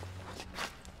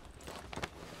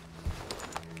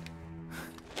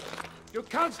 Du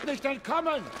kannst nicht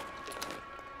entkommen!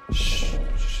 Shh.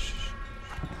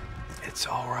 It's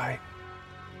all right.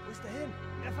 Wo ist er hin?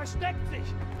 Er versteckt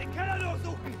sich! Den Keller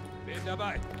durchsuchen! Bin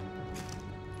dabei!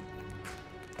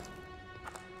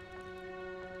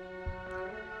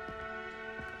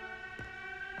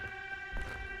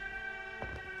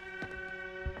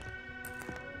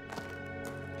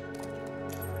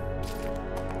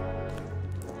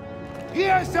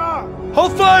 Hier ist er!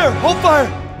 Hold fire! Hold fire!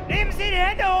 Nehmen Sie die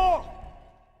Hände hoch!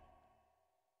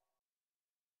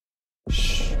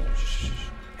 Shh.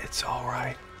 It's all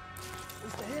right. Wo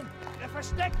ist er hin? Er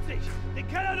versteckt sich! Den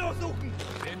Keller durchsuchen!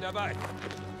 Bin dabei!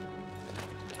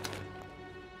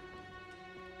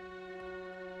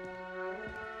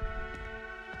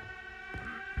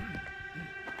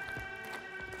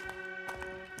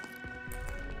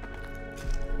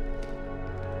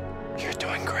 You're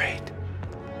doing great.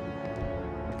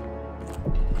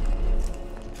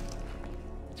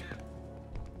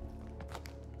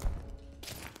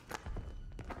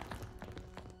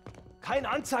 Kein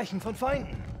Anzeichen von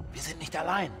Feinden. Wir sind nicht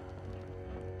allein.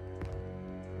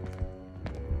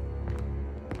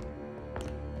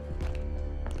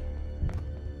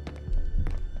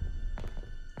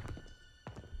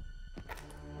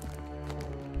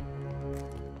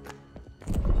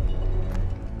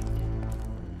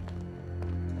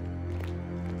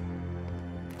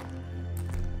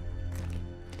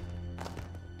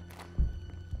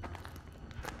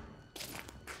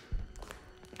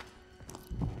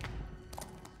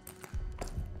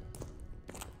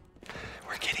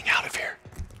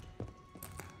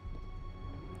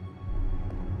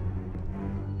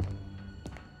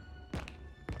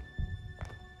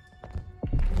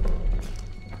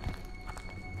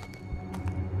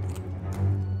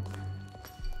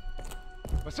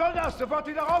 soll das? Sofort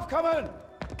wieder raufkommen!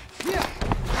 Hier!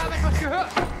 Ich habe etwas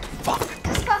gehört! Fuck!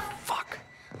 Kaspar! Fuck!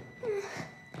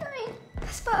 Nein!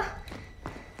 Kaspar!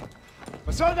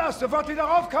 Was soll das? Sofort wieder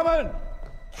raufkommen!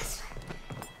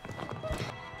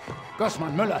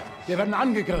 Gossmann, Müller, wir werden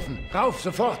angegriffen. Rauf,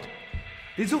 sofort!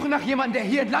 Wir suchen nach jemandem, der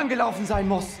hier entlang gelaufen sein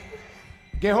muss.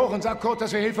 Geh hoch und sag Kurt,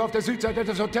 dass wir Hilfe auf der Südseite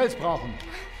des Hotels brauchen.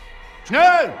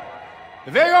 Schnell!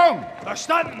 Bewegung!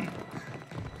 Verstanden!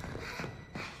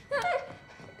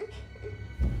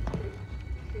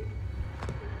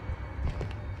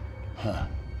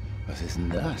 Was ist denn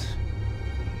das?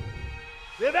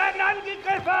 Wir werden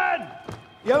angegriffen!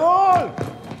 Jawohl!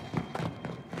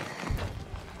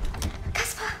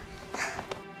 Kaspar!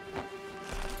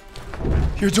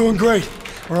 You're doing great.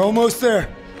 We're almost there.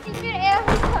 Ich will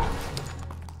Erika.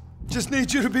 Just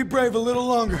need you to be brave a little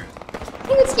longer.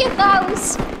 Bring uns hier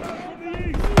raus.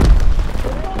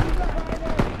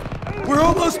 We're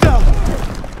almost down.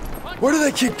 Where do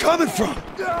they keep coming from?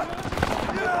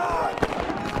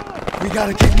 We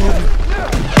gotta keep moving.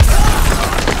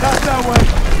 Not that way.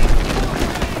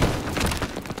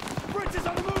 Bridges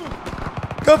on the move!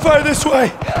 Gunfire this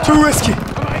way. Too risky.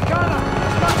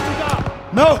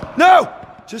 No, no!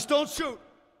 Just don't shoot.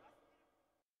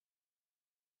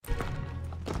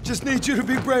 Just need you to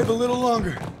be brave a little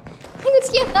longer. Bring uns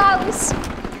hier raus.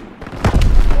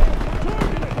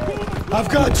 I've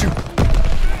got you.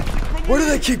 Where do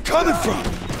they keep coming from?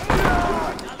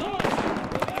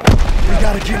 We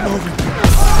gotta keep moving.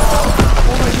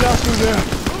 Won't make it out through there.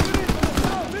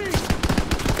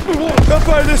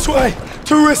 Gunfire this way.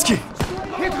 Too risky.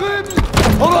 Hier drüben!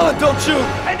 Hold on, don't shoot.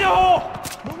 Hände hoch!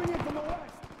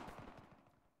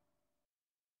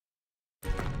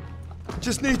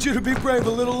 Just need you to be brave a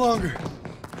little longer.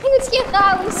 Bring uns hier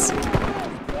raus.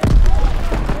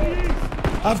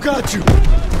 I've got you.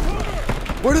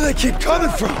 Where do they keep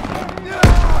coming from?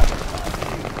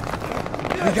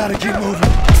 We gotta keep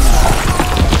moving.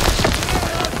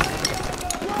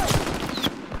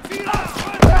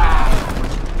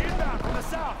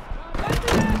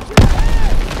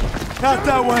 Not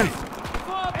that way.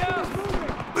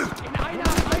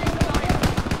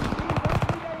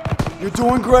 You're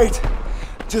doing great.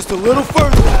 Just a little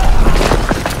further.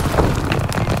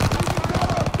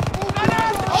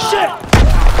 Shit!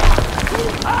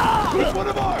 Who's one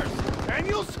of ours?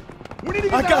 Daniels? We need to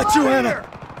get I got you, Hannah. Here.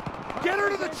 Get her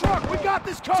to the truck. We got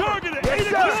this covered. Target it. Yes,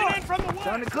 pushing in from the west.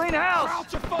 Time to clean house.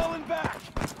 Krauts are falling back.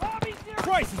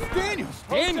 Christ, it's Daniels.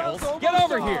 Daniels? Hotel's Get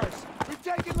almost over here. ours. We've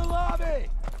taken the lobby.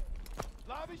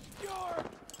 Lobby secure.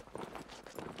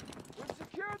 We've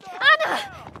secured the Anna!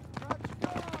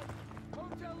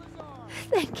 hotel is ours.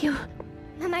 Thank you.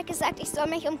 Mama hat gesagt, ich soll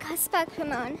mich Kaspar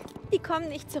kümmern. Die kommen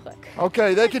nicht zurück.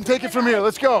 Okay, they can take it from here.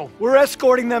 Let's go. We're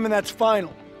escorting them and that's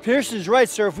final. Pearson's right,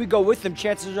 sir. If we go with them,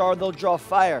 chances are they'll draw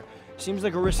fire. Seems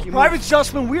like a risky move. Private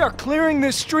Sussman, we are clearing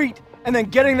this street and then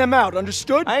getting them out,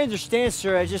 understood? I understand,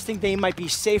 sir. I just think they might be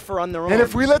safer on their own. And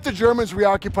if we let the Germans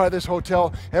reoccupy this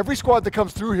hotel, every squad that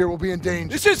comes through here will be in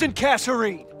danger. This isn't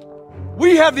Kasserine.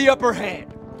 We have the upper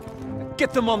hand.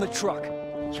 Get them on the truck.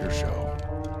 It's your show.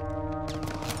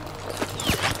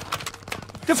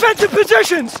 Defensive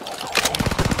positions!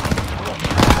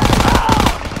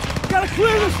 Gotta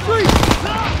clear the street!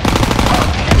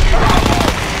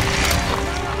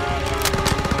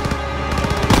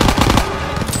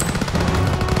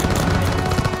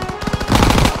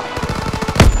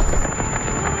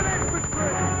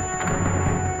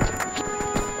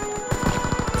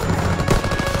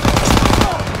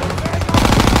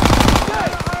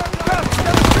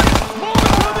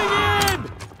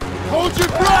 Hold your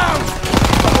ground!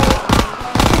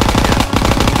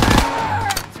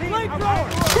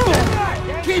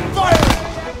 Keep firing!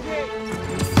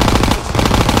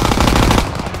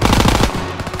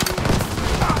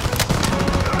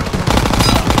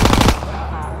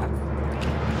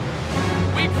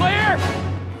 We clear?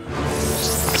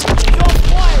 Don't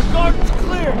fire! Garden's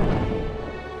clear!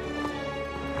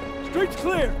 Street's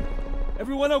clear!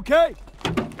 Everyone okay?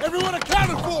 Everyone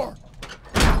accounted for!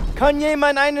 Kann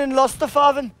jemand einen Laster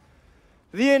fahren?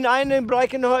 Wir in einen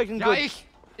Breckenhäusen. Ja,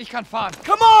 ich kann fahren.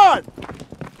 Come on!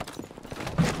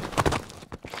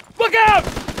 Look out!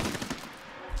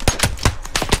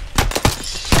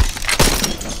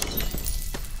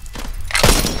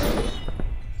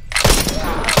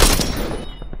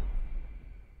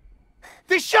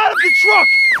 They shot up the truck!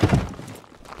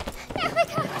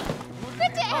 Erika!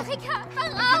 Bitte, Erika!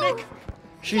 Hör auf!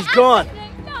 She's gone.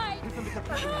 Nein!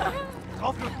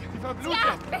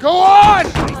 Go on!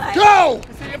 Go!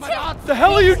 What the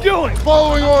hell are you doing?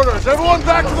 Following orders. Everyone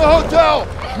back to the hotel!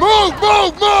 Move,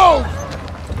 move, move!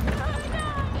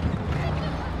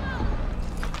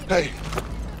 Hey,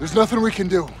 there's nothing we can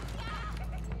do.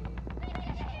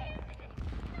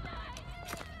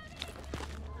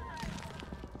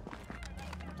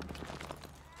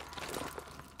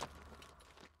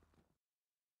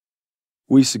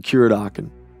 We secured Aachen,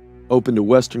 opened a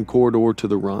western corridor to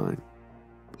the Rhine.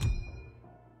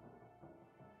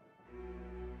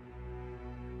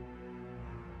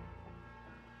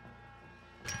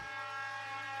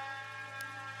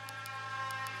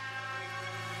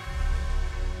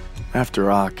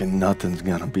 After Aachen, nothing's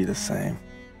gonna be the same.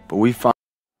 But we find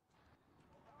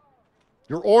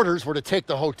Your orders were to take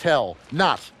the hotel,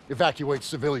 not evacuate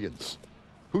civilians.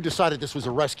 Who decided this was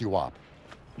a rescue op?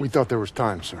 We thought there was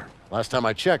time, sir. Last time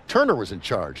I checked, Turner was in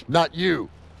charge, not you.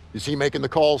 Is he making the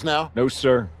calls now? No,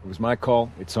 sir. It was my call.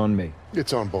 It's on me.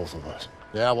 It's on both of us.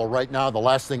 Yeah, well, right now, the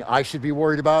last thing I should be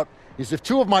worried about is if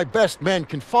two of my best men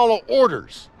can follow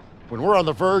orders when we're on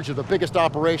the verge of the biggest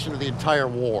operation of the entire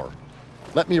war.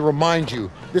 Let me remind you,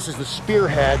 this is the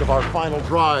spearhead of our final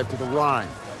drive to the Rhine.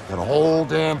 Got a whole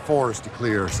damn forest to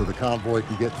clear so the convoy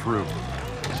can get through.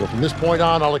 So from this point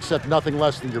on, I'll accept nothing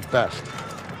less than your best.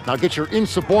 Now get your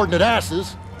insubordinate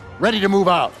asses ready to move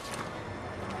out.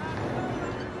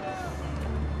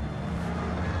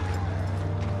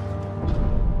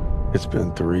 It's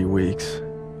been 3 weeks.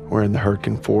 We're in the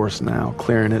Hurtgen Forest now,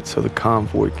 clearing it so the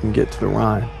convoy can get to the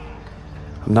Rhine.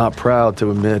 I'm not proud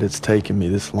to admit it's taken me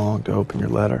this long to open your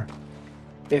letter.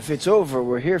 If it's over,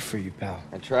 we're here for you, pal.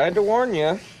 I tried to warn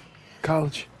you.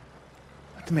 College.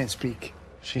 Let the man speak.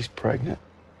 She's pregnant.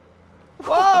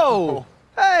 Whoa!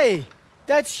 Hey!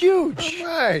 That's huge! All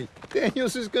right.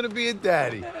 Daniels is gonna be a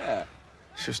daddy. Yeah.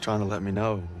 She was trying to let me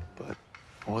know, but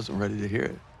I wasn't ready to hear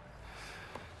it.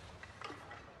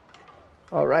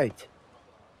 All right.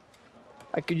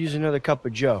 I could use another cup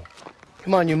of joe.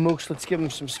 Come on, you mooks, let's give him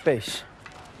some space.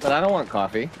 But I don't want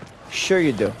coffee. Sure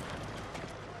you do.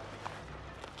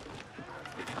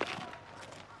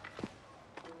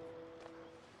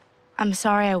 I'm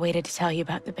sorry I waited to tell you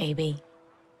about the baby.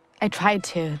 I tried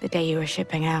to the day you were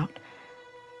shipping out.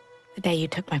 The day you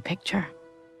took my picture.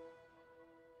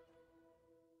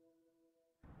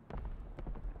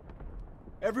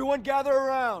 Everyone gather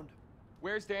around.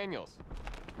 Where's Daniels?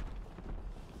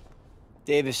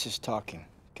 Davis is talking.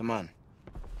 Come on.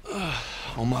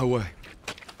 On my way.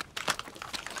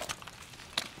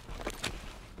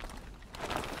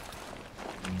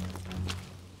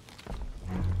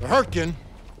 The Hurtgen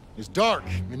is dark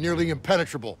and nearly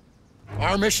impenetrable.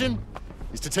 Our mission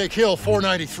is to take Hill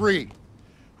 493.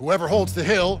 Whoever holds the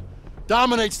hill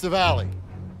dominates the valley.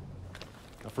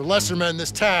 Now, for lesser men,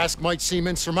 this task might seem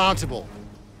insurmountable,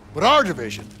 but our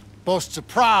division boasts a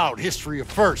proud history of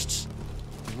firsts.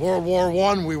 In World War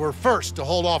I, we were first to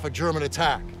hold off a German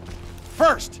attack,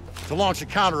 first to launch a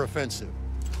counteroffensive,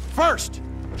 first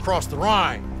across the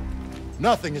Rhine.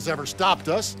 Nothing has ever stopped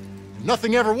us, and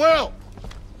nothing ever will.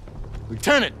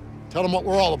 Lieutenant, tell them what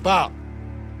we're all about.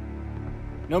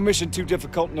 No mission too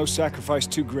difficult, no sacrifice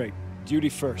too great. Duty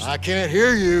first. I can't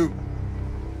hear you.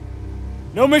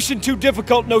 No mission too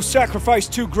difficult, no sacrifice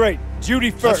too great. Duty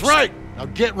first. That's right. Now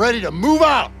get ready to move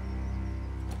out.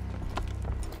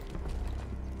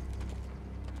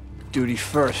 Duty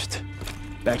first.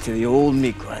 Back to the old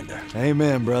meat grinder.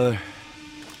 Amen, brother.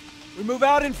 We move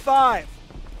out in 5.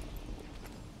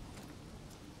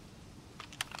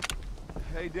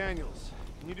 Hey, Daniels,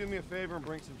 can you do me a favor and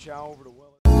bring some chow over to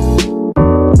Weller?